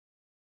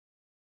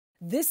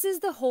This is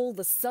the hole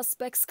the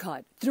suspects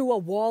cut through a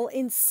wall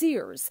in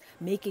Sears,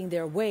 making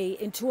their way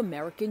into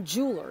American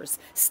Jewelers,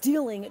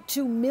 stealing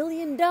 $2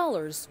 million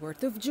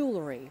worth of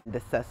jewelry.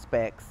 The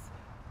suspects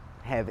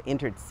have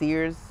entered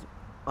Sears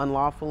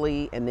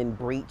unlawfully and then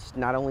breached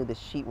not only the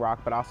sheetrock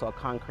but also a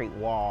concrete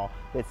wall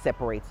that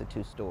separates the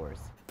two stores.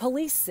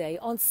 Police say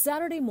on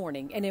Saturday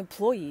morning, an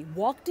employee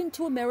walked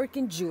into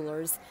American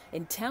Jewelers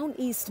in Town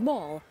East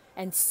Mall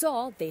and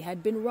saw they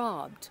had been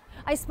robbed.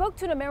 I spoke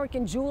to an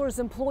American Jewelers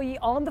employee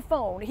on the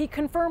phone. He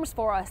confirms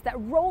for us that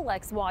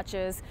Rolex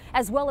watches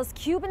as well as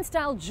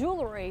Cuban-style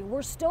jewelry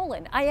were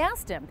stolen. I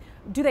asked him,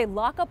 do they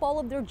lock up all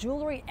of their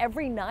jewelry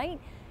every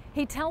night?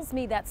 He tells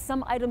me that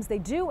some items they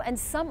do and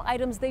some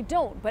items they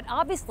don't, but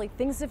obviously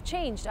things have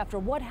changed after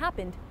what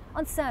happened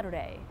on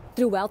Saturday.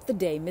 Throughout the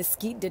day,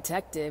 Mesquite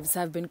detectives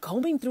have been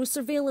combing through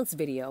surveillance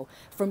video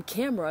from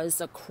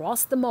cameras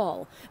across the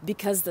mall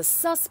because the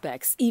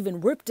suspects even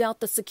ripped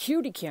out the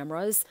security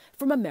cameras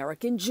from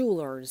American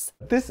Jewelers.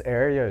 This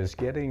area is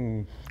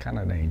getting kind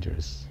of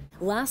dangerous.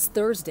 Last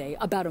Thursday,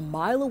 about a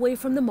mile away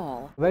from the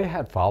mall, They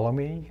had followed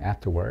me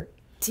after work.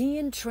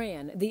 Tian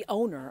Tran, the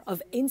owner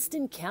of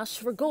Instant Cash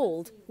for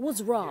Gold,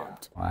 was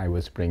robbed. I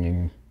was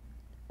bringing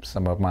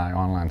some of my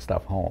online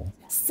stuff home.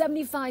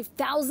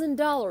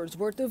 $75,000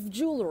 worth of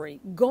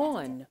jewelry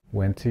gone.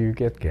 Went to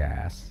get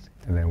gas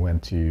and then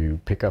went to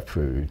pick up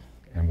food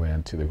and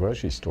went to the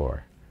grocery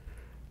store.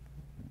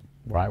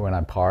 Right when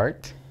I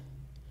parked,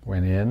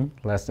 went in,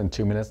 less than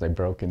 2 minutes, they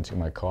broke into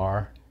my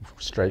car,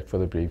 straight for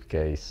the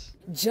briefcase.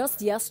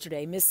 Just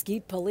yesterday,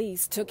 Mesquite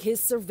Police took his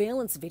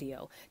surveillance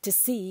video to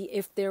see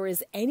if there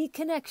is any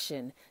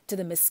connection to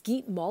the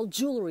Mesquite Mall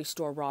jewelry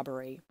store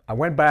robbery. I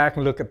went back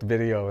and looked at the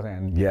video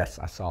and yes,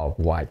 I saw a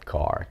white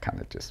car kind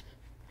of just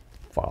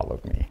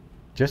followed me.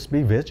 Just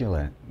be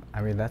vigilant.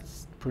 I mean,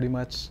 that's pretty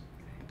much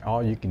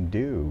all you can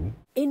do.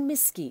 In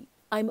Mesquite,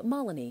 I'm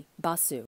Malini Basu.